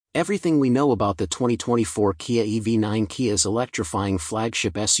Everything we know about the 2024 Kia EV9. Kia's electrifying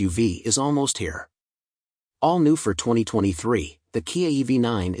flagship SUV is almost here. All new for 2023, the Kia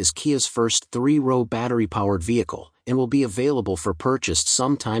EV9 is Kia's first three-row battery-powered vehicle, and will be available for purchase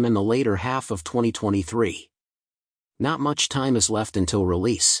sometime in the later half of 2023. Not much time is left until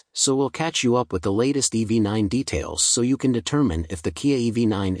release, so we'll catch you up with the latest EV9 details so you can determine if the Kia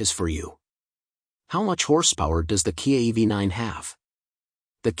EV9 is for you. How much horsepower does the Kia EV9 have?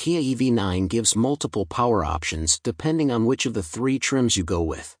 The Kia EV9 gives multiple power options depending on which of the three trims you go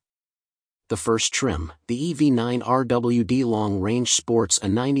with. The first trim, the EV9 RWD Long Range, sports a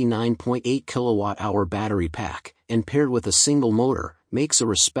 99.8 kWh battery pack, and paired with a single motor, makes a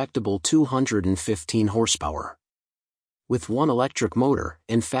respectable 215 horsepower. With one electric motor,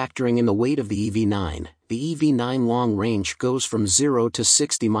 and factoring in the weight of the EV9 Long Range goes from 0 to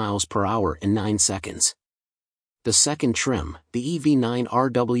 60 miles per hour in 9 seconds. The second trim, the EV9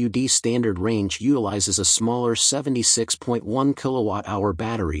 RWD Standard Range, utilizes a smaller 76.1 kWh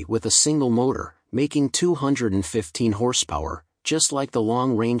battery with a single motor, making 215 horsepower, just like the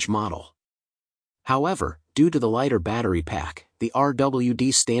long range model. However, due to the lighter battery pack, the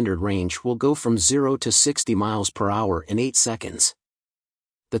RWD Standard Range will go from 0 to 60 miles per hour in 8 seconds.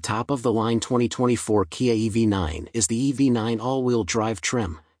 The top-of-the-line 2024 Kia EV9 is the EV9 all-wheel drive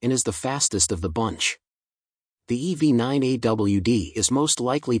trim, and is the fastest of the bunch. The EV9 AWD is most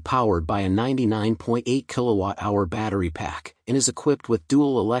likely powered by a 99.8 kWh battery pack, and is equipped with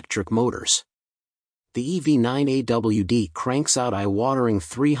dual electric motors. The EV9 AWD cranks out eye-watering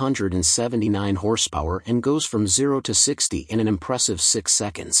 379 horsepower and goes from 0 to 60 in an impressive 6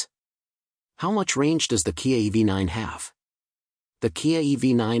 seconds. How much range does the Kia EV9 have? The Kia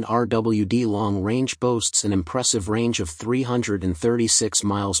EV9 RWD Long Range boasts an impressive range of 336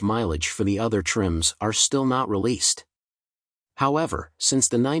 miles. Mileage for the other trims are still not released. However, since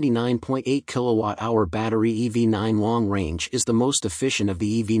the 99.8 kWh battery EV9 Long Range is the most efficient of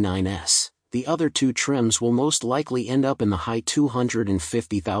the EV9s, the other two trims will most likely end up in the high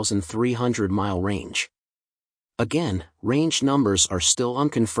 250,300-mile range. Again, range numbers are still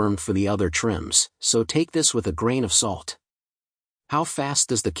unconfirmed for the other trims, so take this with a grain of salt. How fast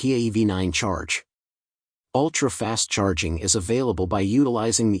does the Kia EV9 charge? Ultra-fast charging is available by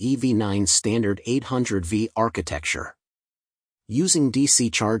utilizing the EV9 standard 800V architecture. Using DC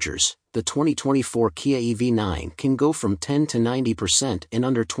chargers, the 2024 Kia EV9 can go from 10 to 90% in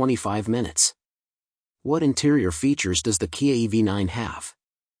under 25 minutes. What interior features does the Kia EV9 have?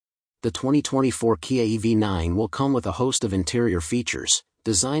 The 2024 Kia EV9 will come with a host of interior features,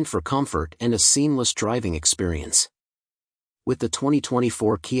 designed for comfort and a seamless driving experience. With the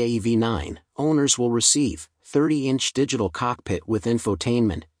 2024 Kia EV9, owners will receive 30-inch digital cockpit with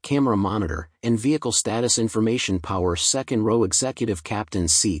infotainment, camera monitor, and vehicle status information, power second-row executive captain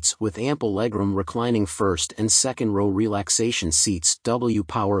seats with ample legroom, reclining first and second-row relaxation seats,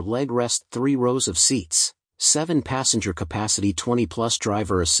 W-power leg rest, 3 rows of seats, 7 passenger capacity, 20+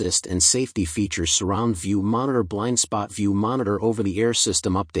 driver assist and safety features, surround view monitor, blind spot view monitor, over-the-air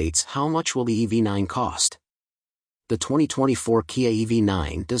system updates. How much will the EV9 cost? The 2024 Kia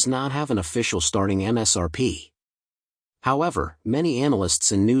EV9 does not have an official starting MSRP. However, many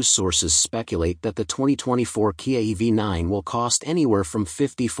analysts and news sources speculate that the 2024 Kia EV9 will cost anywhere from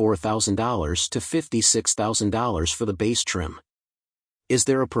 $54,000 to $56,000 for the base trim. Is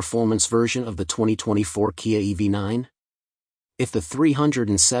there a performance version of the 2024 Kia EV9? If the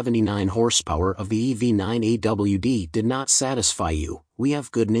 379 horsepower of the EV9 AWD did not satisfy you, we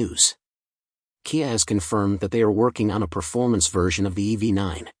have good news. Kia has confirmed that they are working on a performance version of the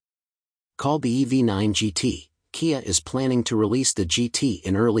EV9. Called the EV9 GT, Kia is planning to release the GT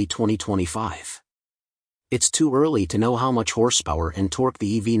in early 2025. It's too early to know how much horsepower and torque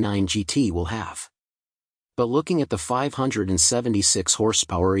the EV9 GT will have. But looking at the 576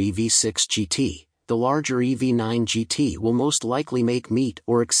 horsepower EV6 GT, the larger EV9 GT will most likely meet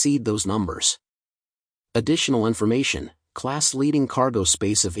or exceed those numbers. Additional information: class-leading cargo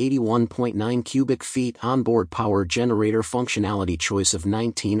space of 81.9 cubic feet, onboard power generator functionality, choice of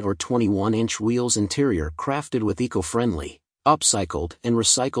 19 or 21-inch wheels, interior crafted with eco-friendly, upcycled and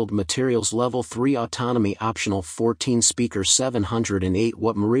recycled materials, level 3 autonomy optional, 14-speaker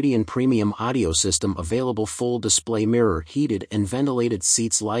 708-watt Meridian premium audio system available, full display mirror, heated and ventilated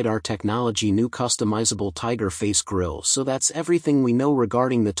seats, LiDAR technology, new customizable tiger face grille. So that's everything we know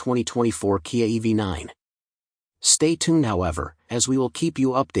regarding the 2024 Kia EV9. Stay tuned, however, as we will keep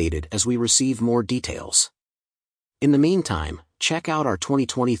you updated as we receive more details. In the meantime, check out our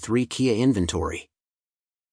 2023 Kia inventory.